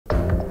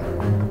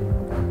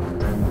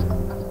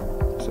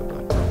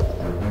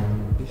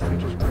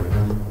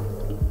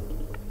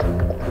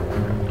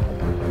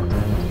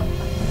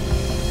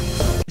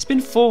been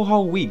 4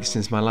 whole weeks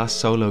since my last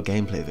solo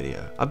gameplay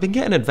video. I've been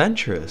getting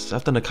adventurous.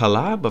 I've done a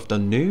collab, I've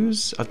done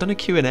news, I've done a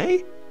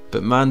Q&A.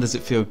 But man, does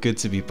it feel good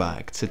to be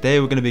back.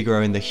 Today we're going to be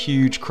growing the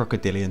huge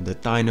crocodilian, the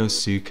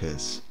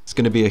Deinosuchus. It's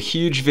going to be a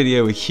huge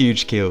video with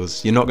huge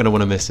kills. You're not going to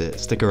want to miss it.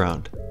 Stick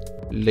around.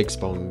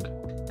 Ligspong.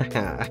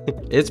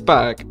 It's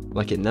back,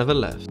 like it never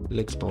left.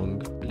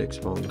 Ligspong,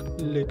 Ligspong,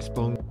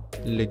 Ligspong,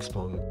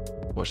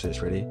 Ligspong. Watch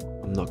this, ready?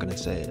 I'm not going to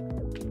say it.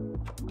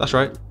 That's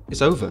right,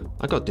 it's over.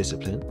 I got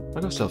discipline,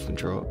 I got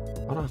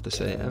self-control. I don't have to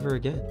say it ever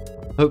again.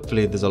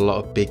 Hopefully there's a lot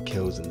of big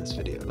kills in this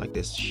video, like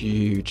this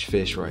huge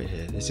fish right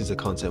here. This is the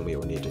content we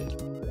all needed.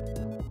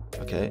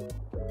 Okay.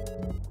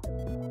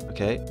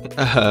 Okay.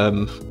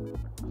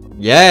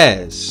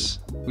 Yes!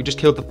 We just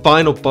killed the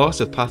final boss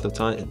of Path of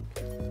Titan.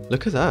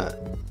 Look at that.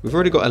 We've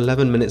already got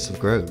 11 minutes of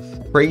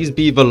growth. Praise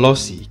be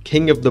Velocity,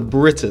 King of the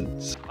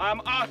Britons.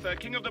 I'm Arthur,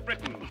 King of the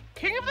Britons.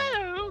 King of the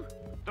who?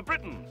 The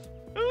Britons.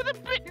 Who the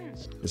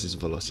Britons? This is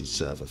Velocity's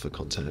server for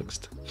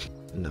context.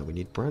 And now we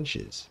need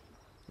branches.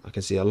 I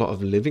can see a lot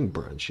of living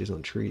branches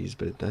on trees,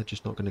 but they're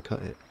just not going to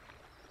cut it.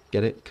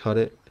 Get it? Cut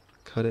it?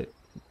 Cut it?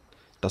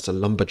 That's a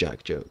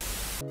lumberjack joke.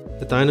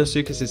 The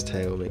Deinosuchus'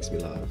 tail makes me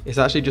laugh. It's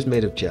actually just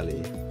made of jelly.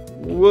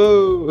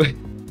 Whoa!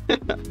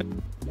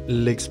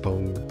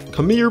 Ligspong.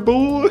 Come here,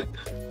 boy!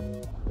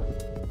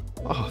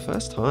 Oh,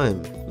 first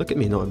time. Look at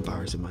me not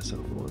embarrassing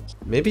myself once.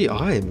 Maybe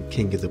I'm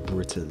King of the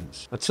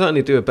Britons. I'd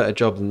certainly do a better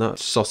job than that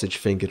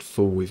sausage-fingered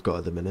fool we've got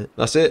at the minute.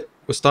 That's it.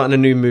 We're starting a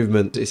new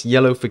movement. It's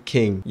yellow for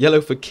king. Yellow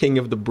for King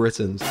of the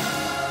Britons.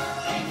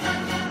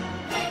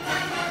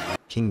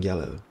 King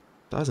Yellow.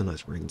 That has a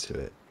nice ring to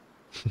it.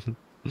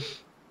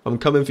 I'm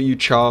coming for you,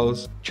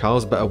 Charles.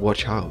 Charles better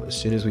watch out. As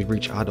soon as we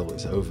reach adult,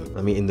 it's over.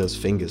 I'm eating those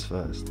fingers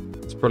first.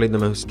 It's probably the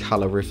most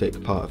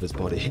calorific part of his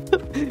body.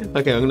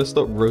 Okay, I'm gonna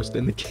stop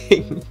roasting the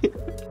king.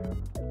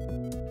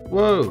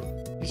 Whoa,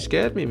 you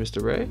scared me,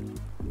 Mr. Ray.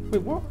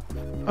 Wait, what?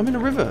 I'm in a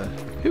river.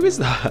 Who is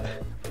that?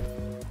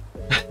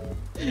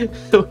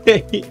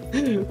 Wait,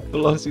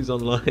 Velocity's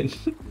online.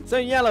 So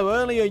Yellow,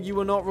 earlier you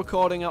were not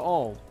recording at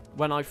all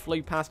when I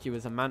flew past you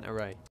as a manta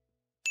ray.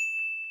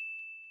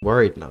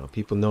 Worried now,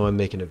 people know I'm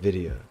making a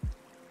video.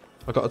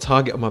 I got a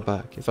target on my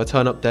back. If I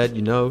turn up dead,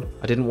 you know,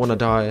 I didn't want to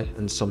die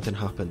and something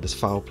happened. There's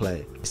foul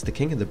play. It's the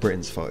King of the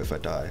Britons' fault if I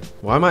die.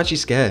 Well, I'm actually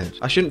scared.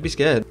 I shouldn't be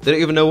scared. They don't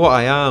even know what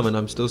I am and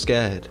I'm still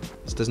scared.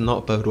 This does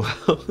not bode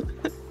well.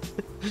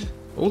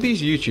 All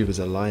these YouTubers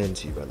are lying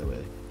to you, by the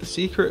way. The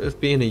secret of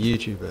being a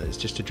YouTuber is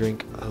just to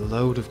drink a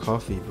load of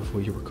coffee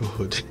before you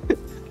record.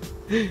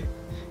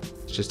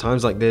 It's just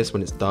times like this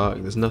when it's dark,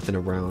 there's nothing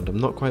around, I'm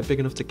not quite big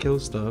enough to kill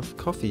stuff.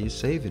 Coffee is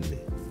saving me.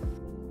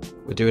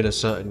 We're doing a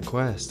certain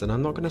quest and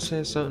I'm not going to say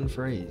a certain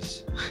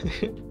phrase.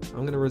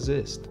 I'm going to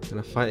resist. I'm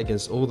going to fight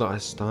against all that I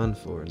stand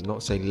for and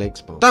not say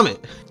Ligspong. Damn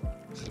it!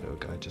 There's a little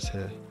guy just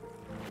here.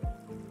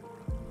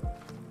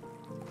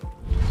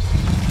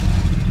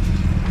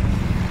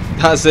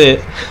 That's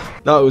it!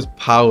 That was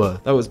power.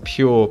 That was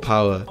pure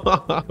power.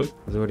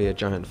 There's already a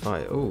giant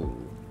fight. Oh,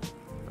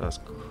 that's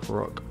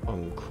croc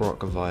on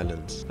croc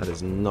violence. That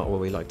is not what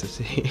we like to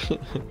see.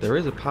 There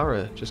is a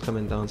parrot just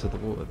coming down to the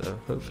water though.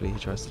 Hopefully he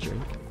tries to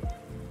drink.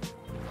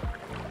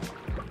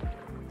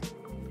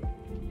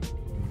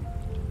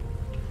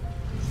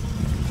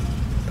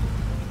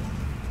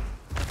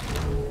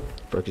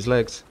 Broke his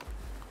legs.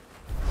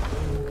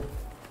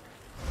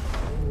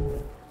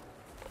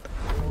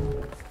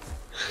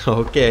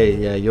 Okay,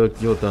 yeah, you're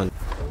done.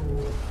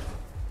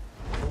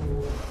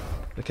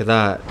 Look at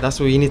that. That's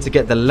where you need to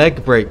get the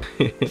leg break.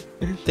 I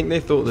think they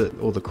thought that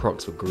all the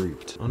crocs were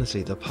grouped.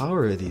 Honestly, the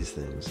power of these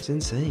things, it's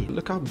insane.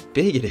 Look how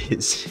big it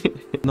is.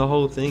 The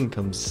whole thing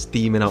comes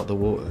steaming out the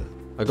water.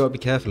 I gotta be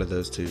careful of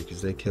those two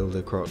because they killed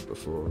a croc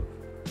before.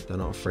 They're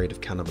not afraid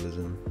of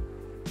cannibalism.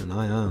 And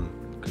I am,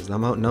 because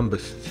I'm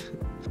outnumbered.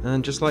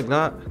 And just like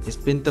that, it's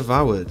been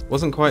devoured.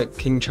 Wasn't quite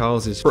King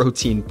Charles's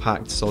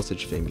protein-packed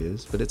sausage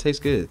fingers, but it tastes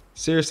good.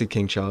 Seriously,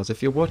 King Charles,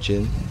 if you're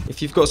watching, if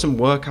you've got some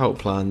workout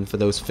plan for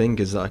those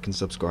fingers that I can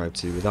subscribe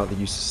to without the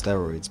use of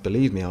steroids,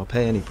 believe me, I'll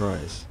pay any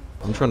price.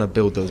 I'm trying to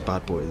build those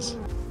bad boys.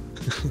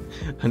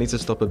 I need to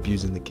stop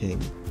abusing the king.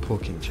 Poor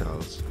King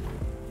Charles.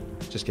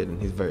 Just kidding,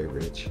 he's very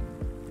rich.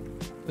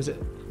 Where's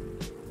it?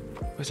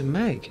 Where's a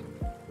Meg?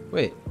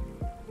 Wait.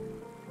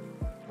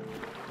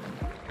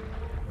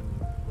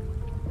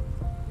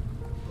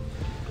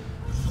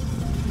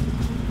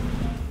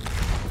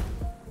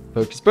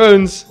 Poke his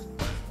bones.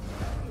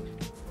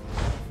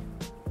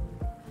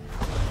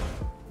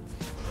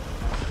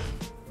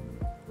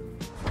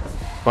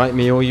 Bite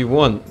me all you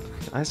want.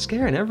 I'm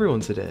scaring everyone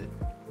today.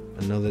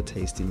 Another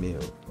tasty meal.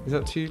 Is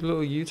that 2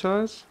 little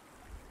Utahs?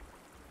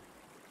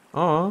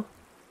 Aw.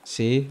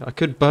 See, I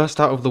could burst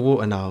out of the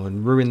water now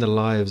and ruin the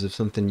lives of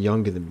something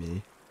younger than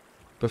me.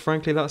 But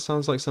frankly, that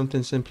sounds like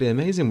something Simply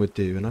Amazing would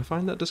do, and I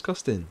find that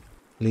disgusting.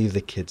 Leave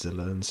the kids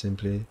alone,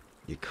 Simply.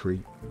 You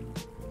creep.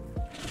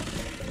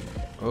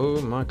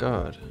 Oh my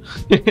god.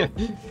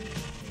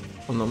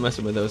 I'm not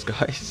messing with those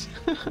guys.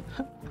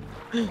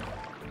 He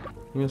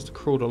must have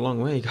crawled a long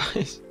way,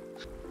 guys.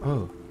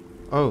 Oh.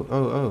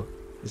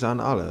 Is that an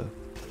aloe?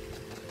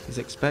 He's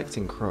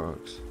expecting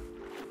Crocs.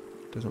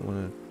 Doesn't want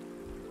to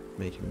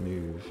make him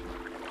move.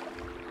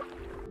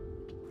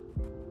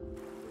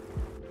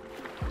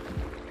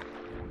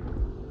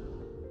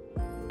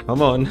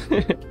 Come on.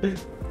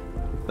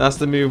 That's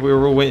the move we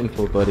were all waiting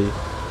for, buddy.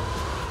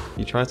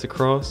 You tried to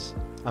cross.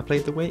 I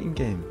played the waiting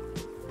game.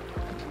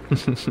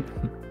 Look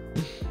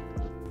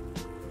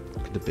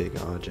at the big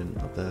Argent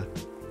up there.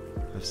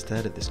 I've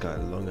stared at this guy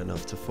long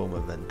enough to form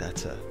a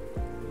vendetta.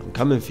 I'm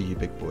coming for you,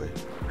 big boy.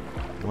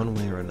 One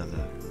way or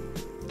another.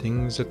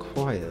 Things are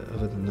quiet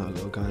other than that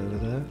little guy over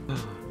there.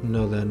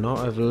 No, they're not.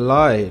 I've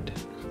lied.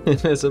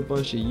 There's a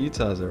bunch of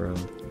Utahs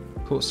around.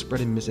 Caught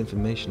spreading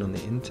misinformation on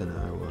the internet,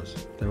 I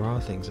was. There are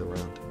things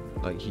around.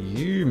 Like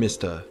you,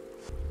 mister.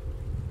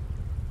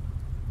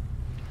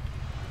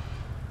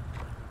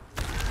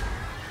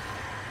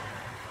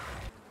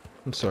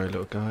 I'm sorry,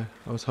 little guy.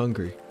 I was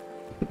hungry.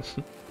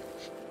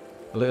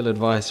 A little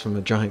advice from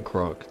a giant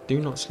croc.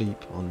 Do not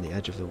sleep on the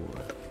edge of the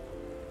water.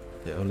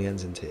 It only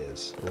ends in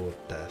tears or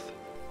death.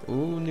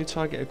 Ooh, new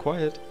target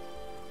acquired.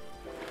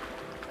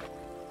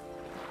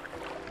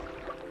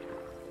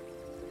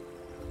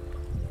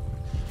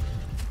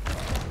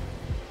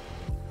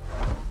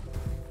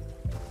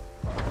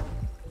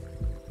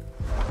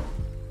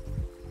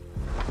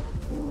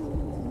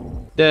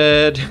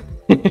 Dead.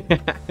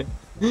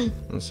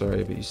 I'm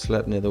sorry, but you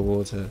slept near the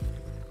water.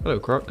 Hello,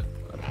 Croc.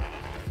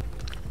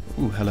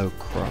 Ooh, hello,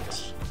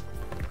 Crocs.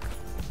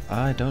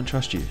 I don't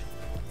trust you.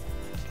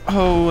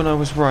 Oh, and I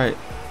was right.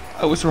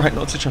 I was right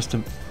not to trust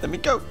him. Let me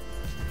go.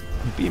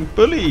 I'm being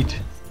bullied.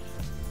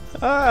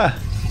 Ah.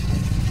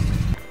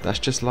 That's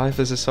just life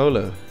as a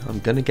solo. I'm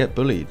gonna get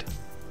bullied.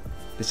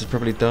 This is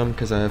probably dumb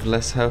because I have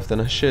less health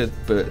than I should,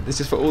 but this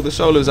is for all the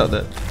solos out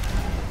there.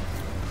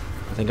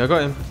 I think I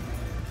got him.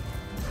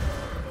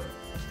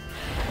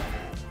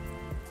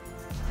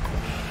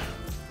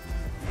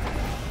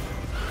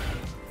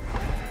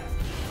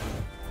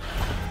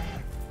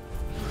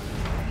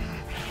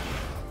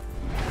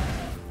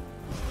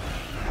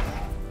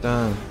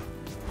 Damn.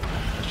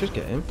 I should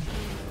get him.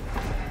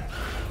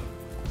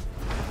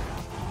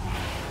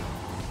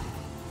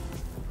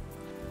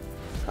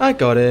 I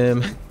got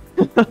him.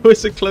 That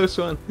was a close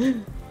one.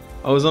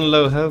 I was on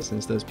low health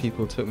since those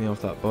people took me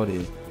off that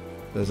body.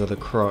 Those other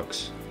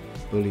crocs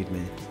bullied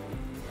me.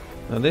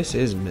 Now this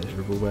is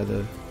miserable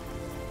weather,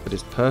 but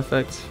it's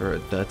perfect for a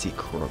dirty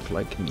croc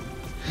like me.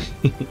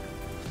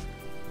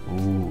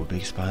 Ooh, a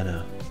big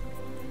spider.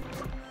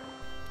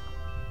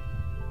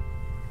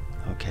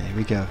 Okay, here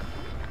we go.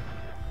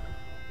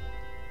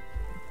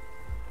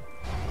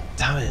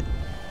 Damn it,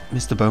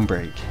 missed the bone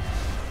break.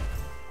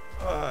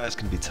 Oh, that's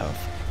gonna be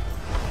tough.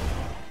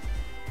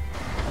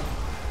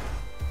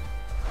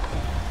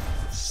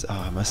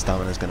 My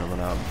stamina's gonna run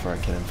out before I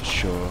kill him for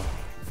sure.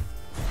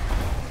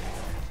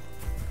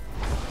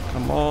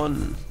 Come on.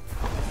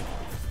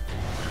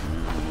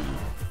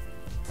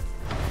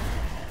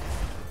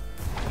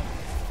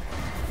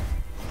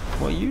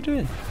 What are you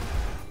doing?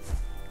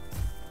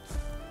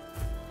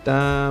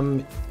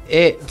 Damn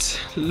it.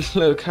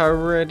 Look how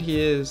red he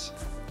is.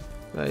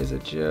 That is a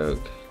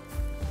joke.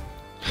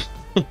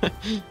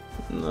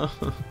 No.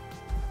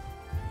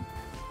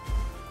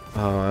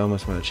 Oh, I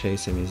almost want to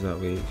chase him. He's that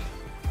weak.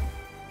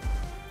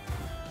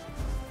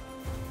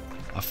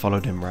 I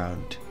followed him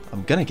round.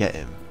 I'm gonna get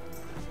him.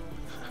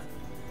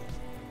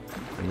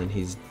 And then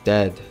he's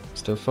dead.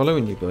 Still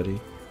following you, buddy.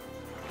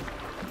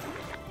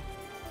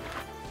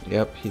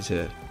 Yep, he's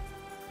here.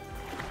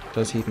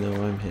 Does he know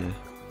I'm here?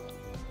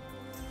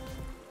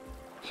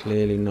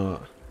 Clearly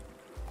not.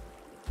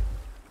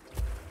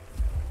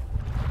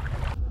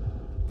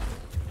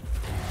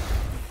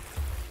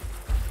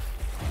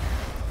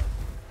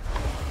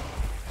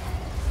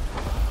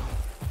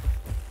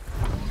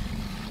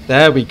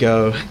 There we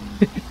go.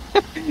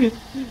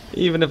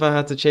 Even if I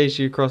had to chase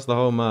you across the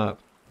whole map.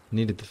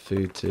 Needed the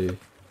food too.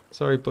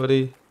 Sorry,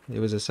 buddy. It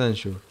was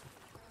essential.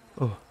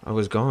 Oh, I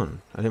was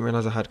gone. I didn't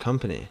realize I had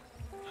company.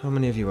 How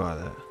many of you are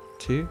there?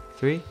 2?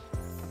 3?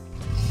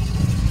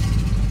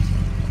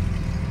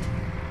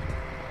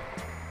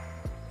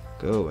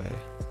 Go away.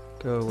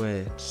 Go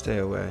away. Stay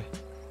away.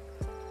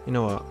 You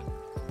know what?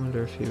 I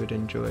wonder if you would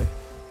enjoy.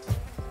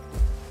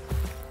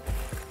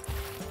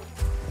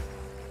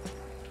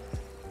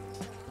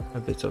 A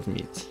bit of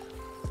meat.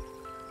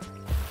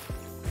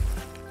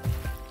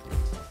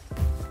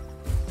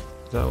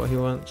 Is that what he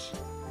wants?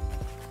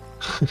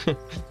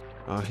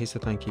 Oh, he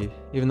said thank you,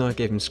 even though I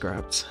gave him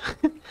scraps.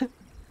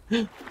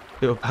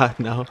 Feel bad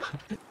now.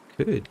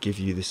 Could give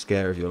you the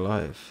scare of your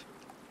life,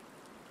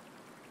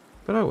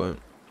 but I won't.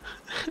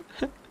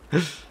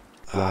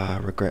 I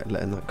regret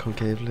letting that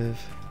concave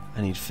live.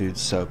 I need food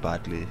so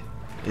badly.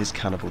 It's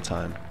cannibal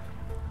time.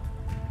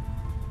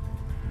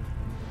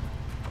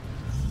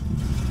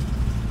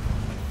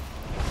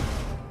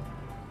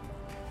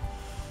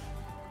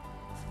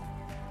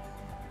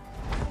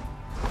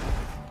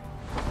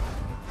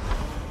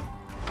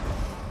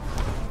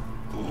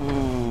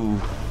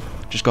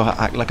 Just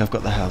gotta act like I've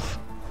got the health.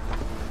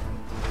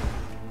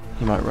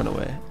 He might run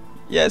away.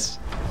 Yes!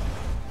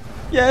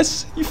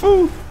 Yes! You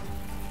fool!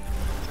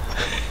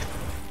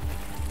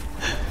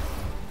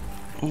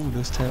 Oh,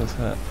 those tails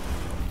hurt.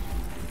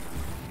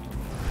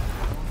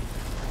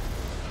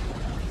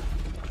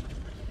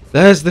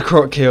 There's the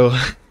croc kill.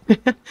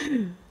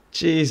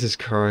 Jesus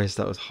Christ,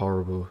 that was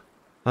horrible.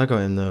 I got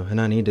him though, and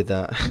I needed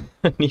that.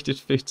 I needed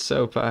food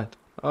so bad.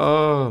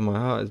 Oh, my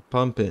heart is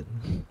pumping.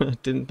 I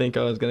didn't think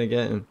I was gonna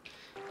get him.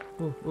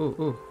 Ooh, ooh,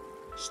 ooh.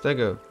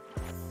 Stego.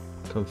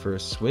 Come for a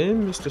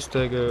swim, Mr.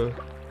 Stego.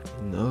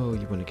 No,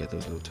 you want to get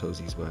those little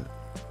toesies wet.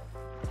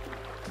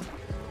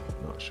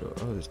 Not sure.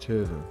 Oh, there's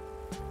two of them.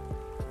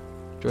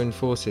 Join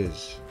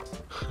forces.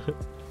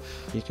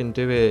 You can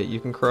do it. You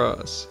can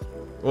cross.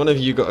 One of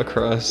you got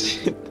across.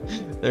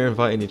 They're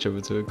inviting each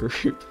other to a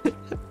group.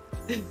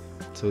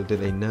 So do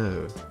they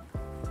know?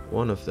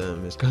 One of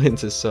them is going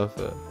to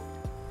suffer.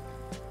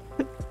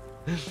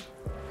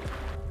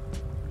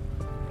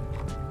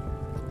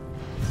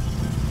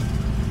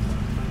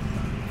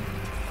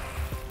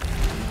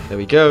 There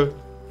we go.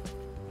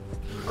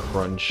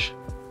 Crunch.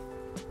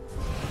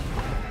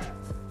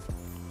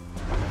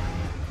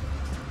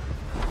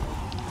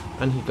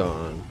 And he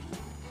gone.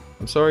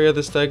 I'm sorry,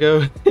 other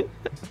Stego.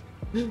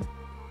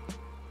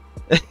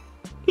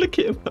 Look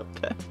at him up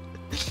there.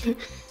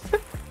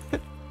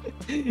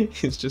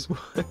 he's just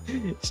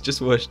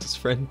watched his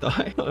friend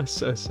die. Oh,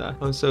 so sad.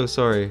 I'm so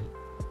sorry.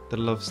 The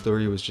love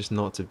story was just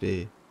not to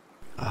be.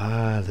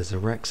 Ah, there's a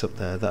Rex up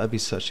there. That'd be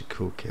such a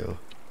cool kill.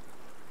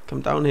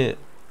 Come down here.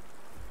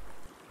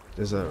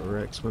 Does that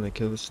Rex when I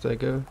kill the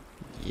Stego?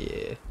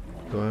 Yeah.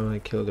 Do I want to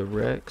kill the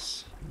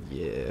Rex?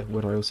 Yeah.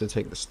 Would I also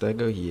take the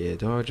Stego? Yeah.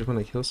 Do I just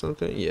want to kill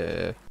something?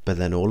 Yeah. But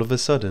then all of a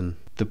sudden,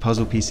 the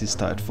puzzle pieces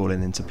started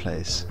falling into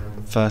place.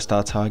 First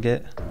our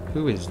target.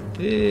 Who is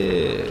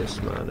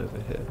this man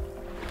over here?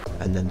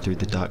 And then through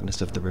the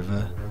darkness of the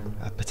river,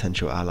 a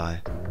potential ally.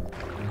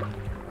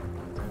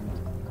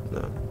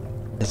 No.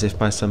 As if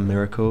by some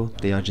miracle,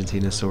 the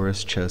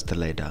Deinosuchus chose to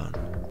lay down.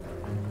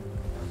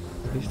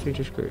 These two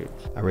just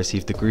groups. I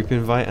received the group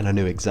invite and I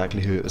knew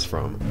exactly who it was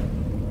from.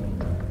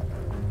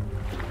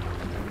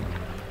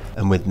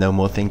 And with no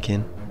more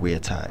thinking, we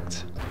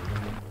attacked.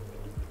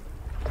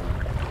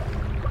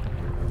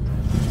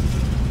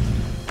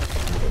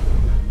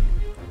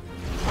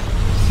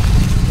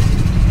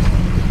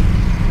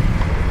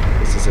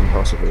 This is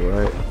impossible,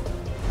 right?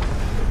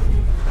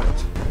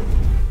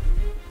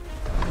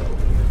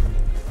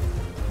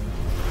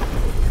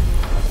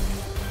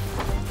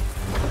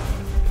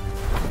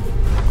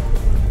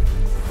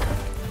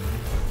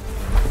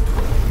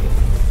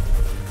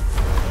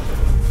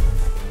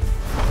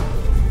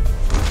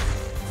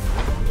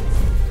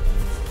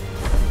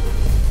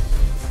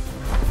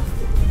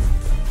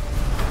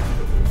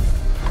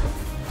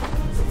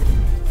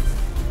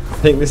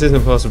 I think this is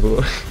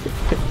impossible.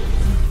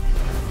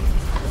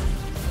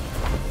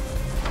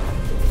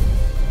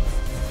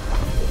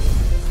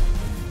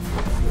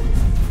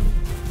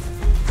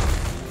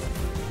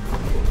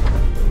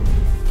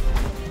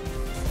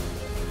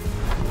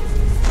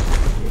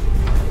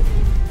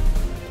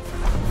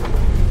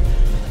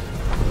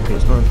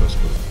 It's not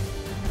impossible.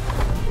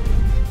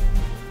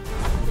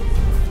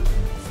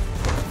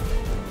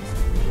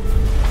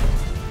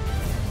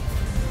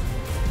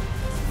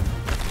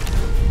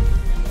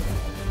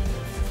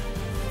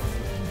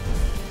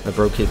 I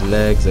broke his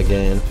legs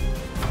again.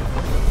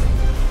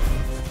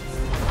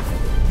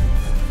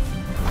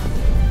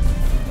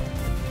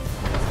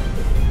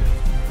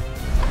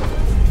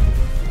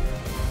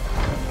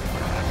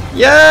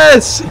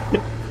 Yes!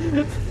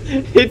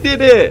 He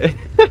did it!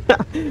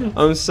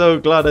 I'm so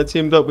glad I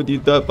teamed up with you,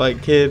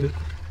 Dirtbike Kid.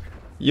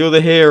 You're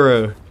the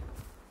hero.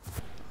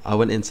 I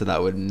went into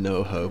that with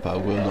no hope, I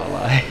will not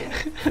lie.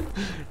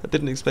 I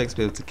didn't expect to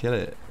be able to kill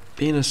it.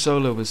 Being a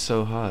solo was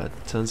so hard.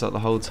 Turns out the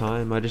whole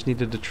time I just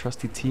needed a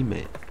trusty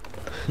teammate.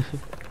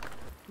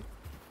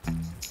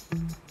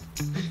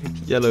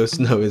 Yellow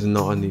Snow is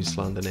not a new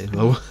slander name.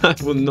 I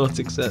will not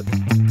accept.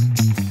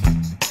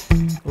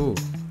 Ooh.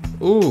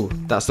 Ooh,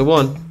 that's the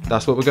one.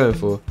 That's what we're going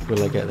for.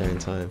 Will I get there in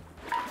time?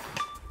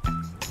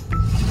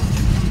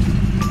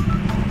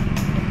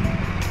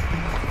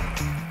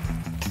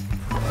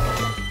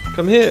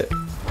 Come here.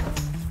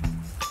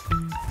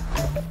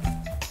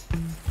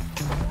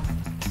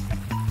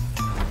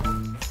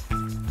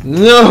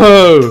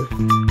 No!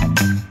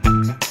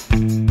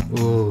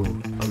 Ooh,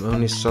 I'm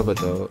only sober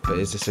though, but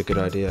is this a good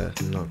idea?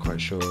 I'm not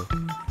quite sure.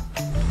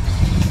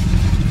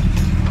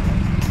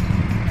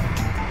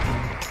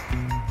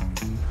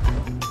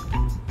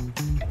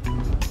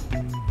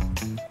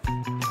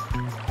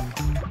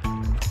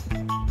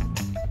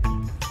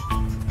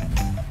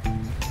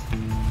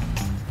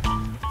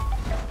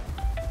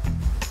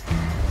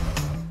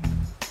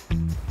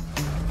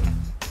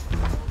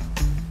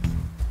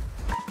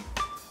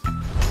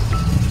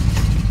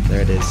 There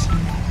it is.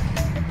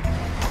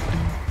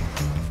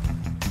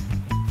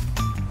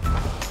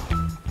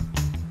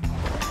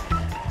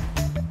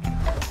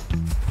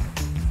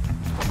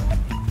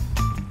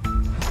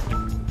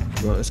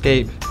 You won't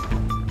escape.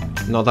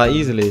 Not that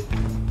easily.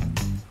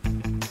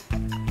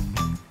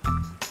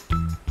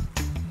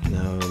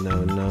 No,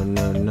 no, no,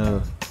 no,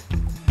 no.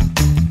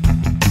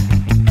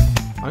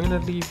 I'm gonna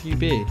leave you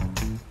be.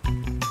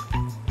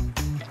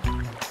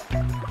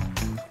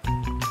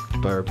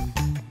 Burp.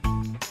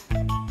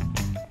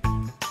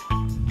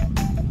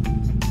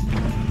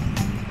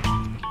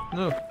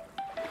 No.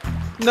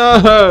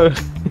 No!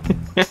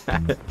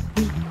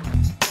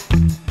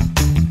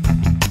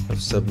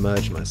 I've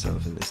submerged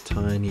myself in this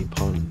tiny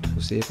pond.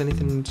 We'll see if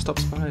anything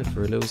stops by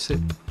for a little sip.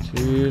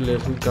 Two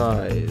little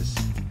guys.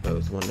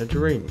 Both want a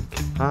drink.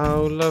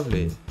 How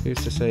lovely.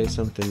 Who's to say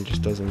something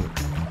just doesn't...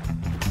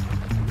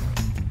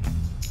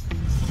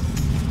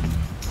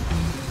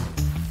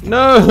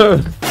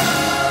 No!